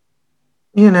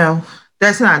 you know,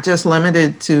 that's not just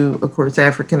limited to, of course,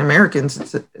 African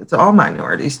Americans. It's all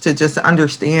minorities, to just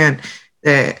understand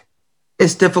that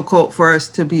it's difficult for us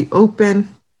to be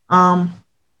open,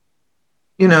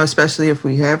 you know, especially if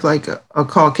we have like a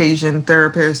Caucasian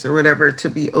therapist or whatever, to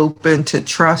be open, to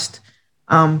trust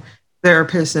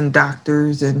therapists and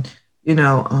doctors, and, you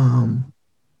know,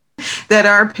 that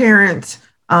our parents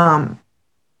have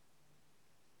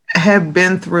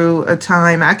been through a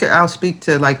time. I'll speak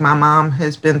to, like, my mom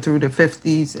has been through the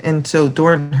 50s. And so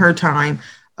during her time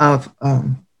of,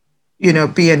 you know,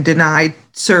 being denied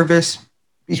service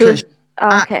because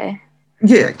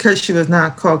because she was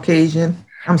not Caucasian.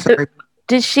 I'm sorry.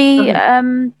 Did she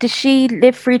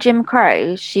live through Jim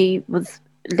Crow? She was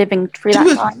living through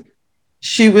that time?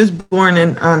 She was born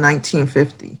in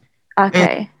 1950.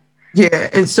 Okay.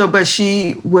 And so, but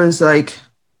she was like,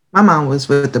 my mom was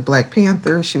with the Black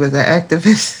Panther. She was an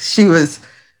activist. She was,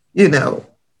 you know,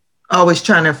 always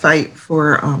trying to fight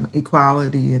for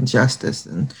equality and justice.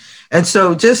 And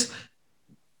so just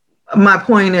my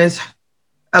point is,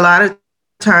 a lot of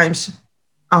times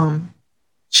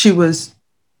she was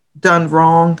done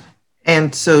wrong.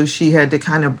 And so she had to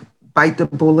kind of bite the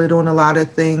bullet on a lot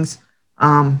of things.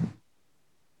 And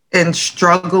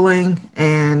struggling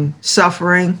and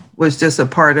suffering was just a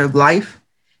part of life.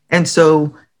 And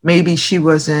so maybe she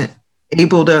wasn't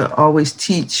able to always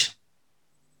teach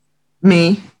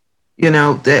me,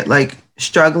 that like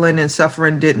struggling and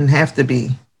suffering didn't have to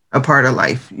be a part of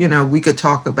life. We could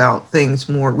talk about things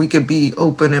more. We could be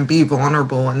open and be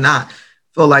vulnerable and not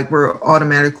feel like we're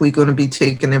automatically going to be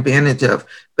taken advantage of.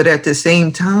 But at the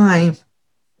same time,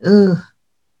 in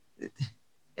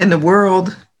the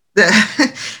world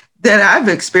that I've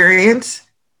experienced,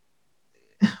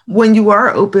 when you are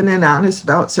open and honest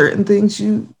about certain things,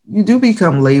 you do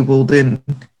become labeled, and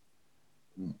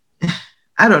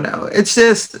I don't know. It's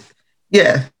just,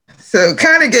 yeah. So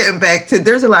kind of getting back to,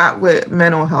 there's a lot with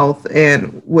mental health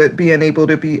and with being able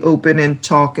to be open and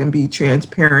talk and be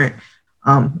transparent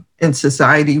in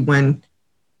society when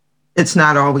it's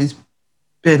not always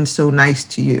been so nice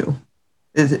to you.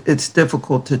 It's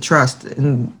difficult to trust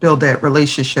and build that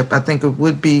relationship. I think it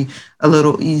would be a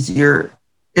little easier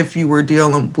if you were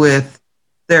dealing with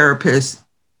therapists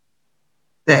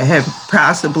that have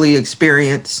possibly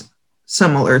experienced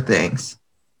similar things.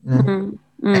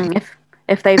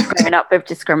 If they've grown up with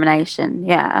discrimination,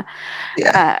 yeah.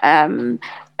 And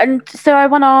so I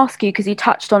want to ask you, because you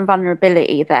touched on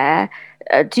vulnerability there.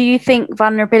 Do you think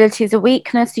vulnerability is a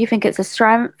weakness? Do you think it's a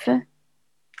strength?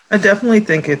 I definitely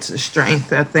think it's a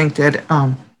strength. I think that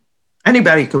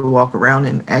anybody could walk around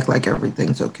and act like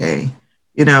everything's okay,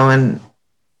 and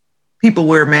people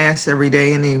wear masks every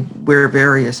day and they wear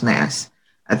various masks.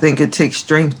 I think it takes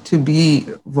strength to be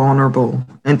vulnerable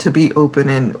and to be open.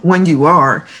 And when you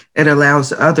are, it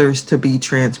allows others to be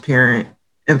transparent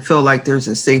and feel like there's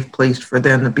a safe place for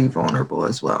them to be vulnerable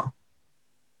as well.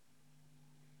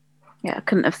 Yeah, I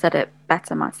couldn't have said it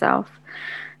better myself.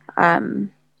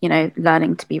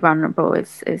 Learning to be vulnerable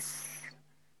is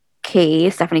key.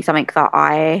 It's definitely something that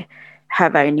I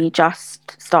have only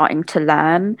just starting to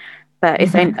learn. But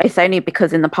it's only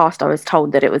because in the past I was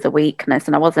told that it was a weakness,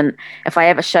 and if I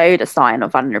ever showed a sign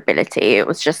of vulnerability, it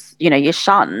was just, you're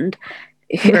shunned.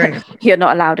 Right. You're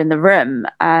not allowed in the room.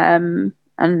 And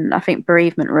I think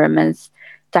Bereavement Room has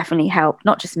definitely helped,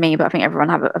 not just me, but I think everyone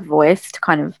have a voice to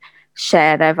kind of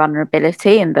share their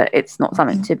vulnerability, and that it's not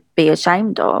something to be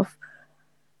ashamed of.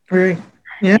 Right.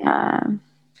 Yeah.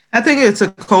 I think it's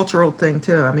a cultural thing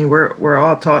too. I mean, we're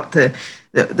all taught to.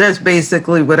 That's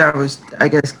basically what I was, I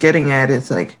guess, getting at. It's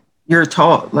like you're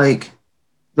taught, like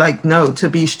no, to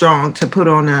be strong, to put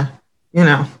on a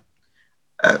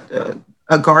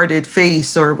guarded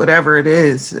face or whatever it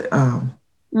is.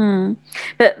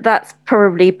 But that's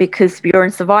probably because you're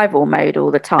in survival mode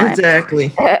all the time. Exactly.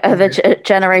 The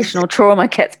generational trauma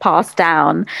gets passed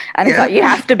down, and it's like you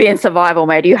have to be in survival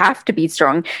mode. You have to be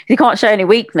strong. You can't show any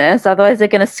weakness, otherwise they're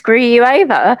going to screw you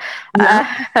over.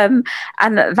 Yeah. And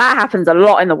that happens a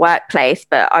lot in the workplace,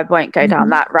 but I won't go down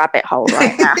that rabbit hole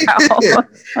right now.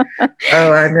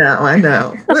 Oh, I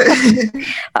know.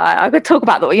 I could talk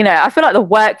about I feel like the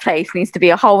workplace needs to be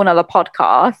a whole nother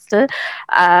podcast,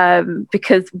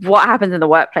 because what happens in the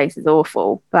workplace is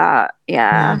awful. But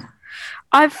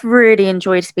I've really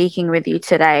enjoyed speaking with you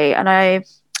today, and I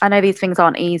know these things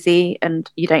aren't easy, and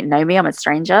you don't know me, I'm a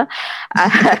stranger.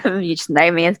 You just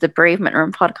know me as the Bereavement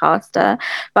Room podcaster,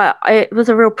 but it was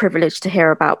a real privilege to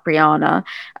hear about Brianna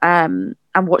and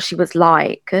what she was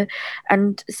like.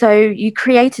 And so you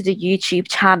created a YouTube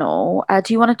channel.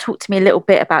 Do you want to talk to me a little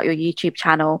bit about your YouTube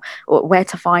channel, or where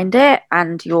to find it,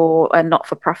 and your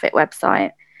not-for-profit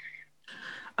website?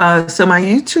 So my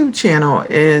YouTube channel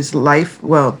is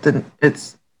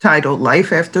it's titled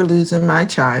Life After Losing My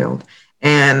Child.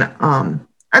 And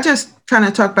I just kind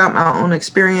of talk about my own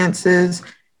experiences,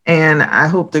 and I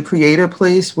hope to create a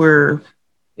place where,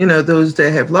 those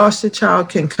that have lost a child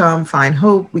can come find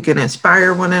hope. We can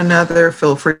inspire one another.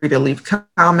 Feel free to leave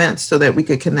comments so that we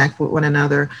could connect with one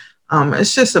another.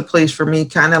 It's just a place for me,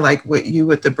 kind of like with you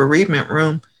with the Bereavement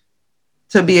Room,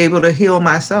 to be able to heal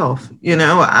myself.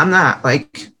 I'm not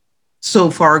like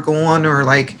so far gone, or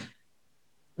like,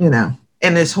 in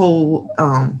this whole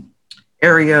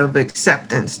area of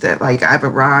acceptance that like I've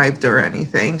arrived or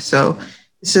anything. So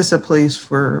it's just a place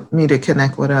for me to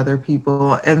connect with other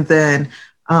people. And then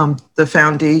the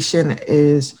foundation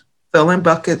is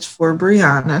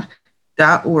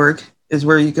fillingbucketsforbrianna.org is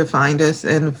where you can find us,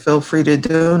 and feel free to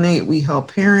donate. We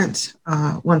help parents,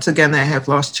 once again, that have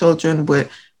lost children with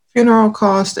funeral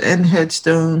costs and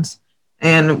headstones.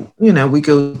 And, we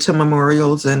go to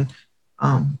memorials and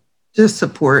just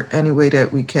support any way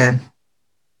that we can.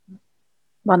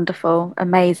 Wonderful.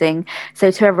 Amazing.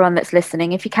 So to everyone that's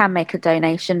listening, if you can make a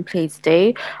donation, please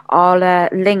do. I'll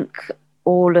link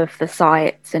all of the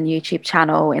sites and YouTube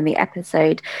channel in the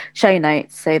episode show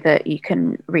notes so that you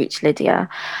can reach Lydia.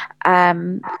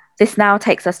 This now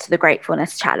takes us to the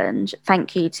Gratefulness Challenge.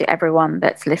 Thank you to everyone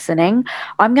that's listening.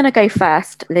 I'm going to go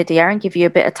first, Lydia, and give you a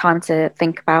bit of time to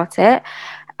think about it.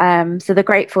 So the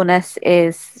gratefulness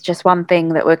is just one thing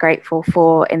that we're grateful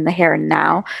for in the here and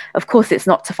now. Of course, it's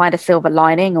not to find a silver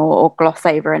lining or gloss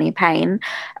over any pain.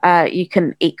 You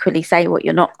can equally say what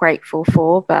you're not grateful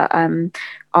for, but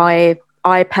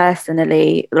I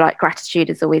personally, like, gratitude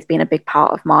has always been a big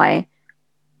part of my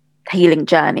healing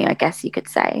journey, I guess you could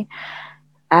say.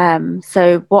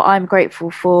 So what I'm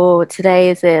grateful for today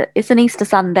is it's an Easter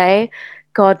Sunday.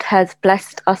 God has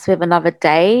blessed us with another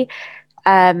day.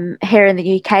 Here in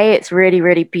the UK, it's really,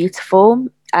 really beautiful.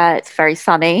 It's very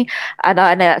sunny. And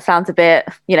I know that sounds a bit,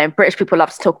 British people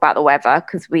love to talk about the weather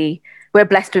because we're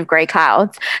blessed with grey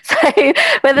clouds. So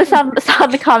when the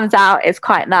sun comes out, it's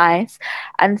quite nice.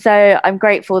 And so I'm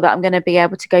grateful that I'm going to be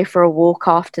able to go for a walk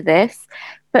after this,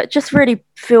 but just really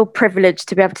feel privileged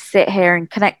to be able to sit here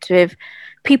and connect with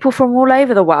people from all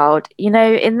over the world.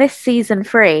 In this season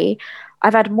 3,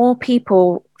 I've had more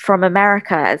people from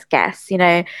America as guests.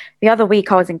 The other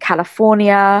week I was in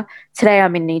California. Today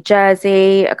I'm in New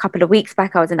Jersey. A couple of weeks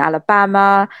back I was in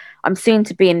Alabama. I'm soon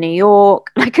to be in New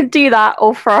York. I can do that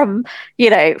all from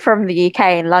the UK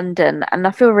in London. And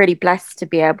I feel really blessed to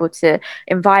be able to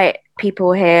invite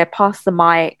people here, pass the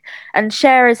mic, and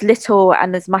share as little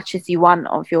and as much as you want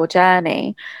of your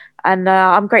journey. And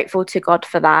I'm grateful to God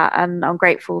for that. And I'm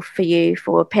grateful for you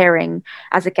for appearing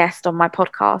as a guest on my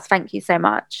podcast. Thank you so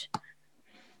much.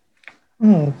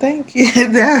 Oh, thank you.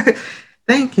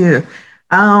 Thank you.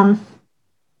 I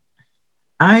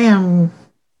am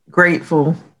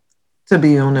grateful to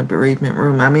be on the bereavement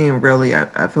room. I mean, really,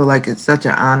 I feel like it's such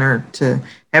an honor to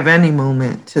have any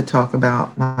moment to talk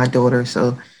about my daughter.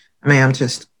 So, I'm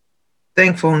just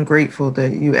thankful and grateful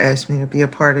that you asked me to be a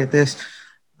part of this.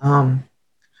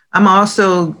 I'm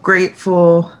also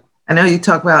grateful. I know you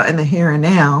talk about in the here and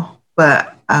now,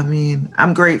 but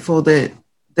I'm grateful that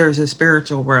there's a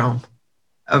spiritual realm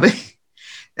of it.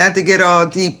 Not to get all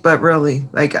deep, but really,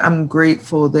 I'm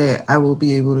grateful that I will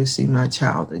be able to see my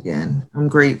child again. I'm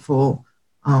grateful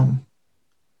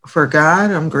for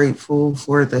God. I'm grateful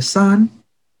for the Son.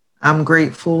 I'm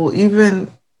grateful even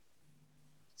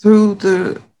through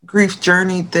the grief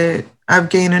journey that I've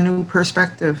gained a new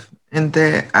perspective, and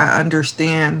that I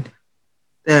understand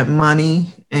that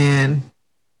money and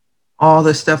all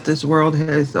the stuff this world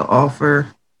has to offer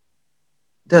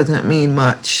doesn't mean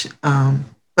much,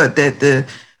 but that the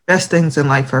best things in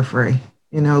life are free.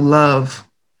 Love,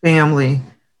 family,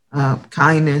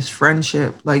 kindness,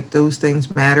 friendship, those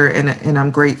things matter. And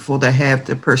I'm grateful to have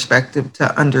the perspective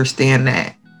to understand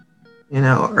that,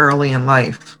 early in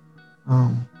life.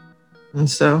 And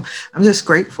so I'm just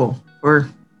grateful for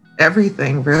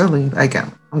everything, really.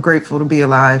 I'm grateful to be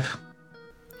alive.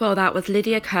 Well, that was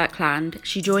Lydia Kirkland.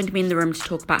 She joined me in the room to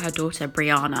talk about her daughter,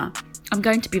 Brianna. I'm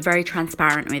going to be very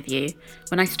transparent with you.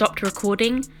 When I stopped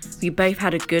recording, we both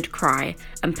had a good cry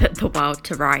and put the world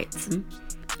to rights.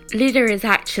 Lydia is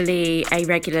actually a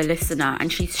regular listener,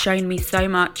 and she's shown me so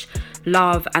much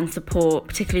love and support,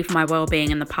 particularly for my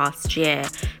well-being in the past year,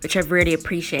 which I've really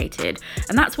appreciated.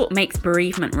 And that's what makes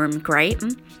Bereavement Room great,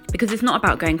 because it's not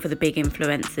about going for the big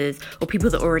influencers or people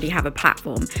that already have a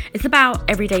platform. It's about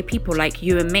everyday people like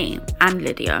you and me and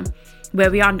Lydia,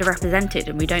 where we are underrepresented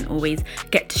and we don't always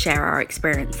get to share our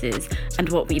experiences and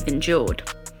what we've endured.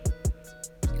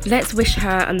 Let's wish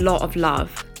her a lot of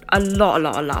love. A lot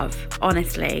of love,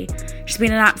 honestly. She's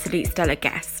been an absolute stellar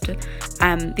guest.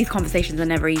 These conversations are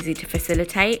never easy to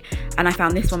facilitate, and I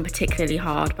found this one particularly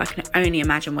hard, but I can only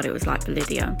imagine what it was like for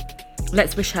Lydia.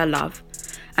 Let's wish her love.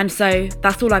 And so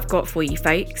that's all I've got for you,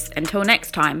 folks. Until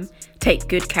next time, take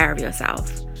good care of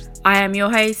yourself. I am your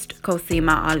host,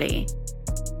 Cosima Ali.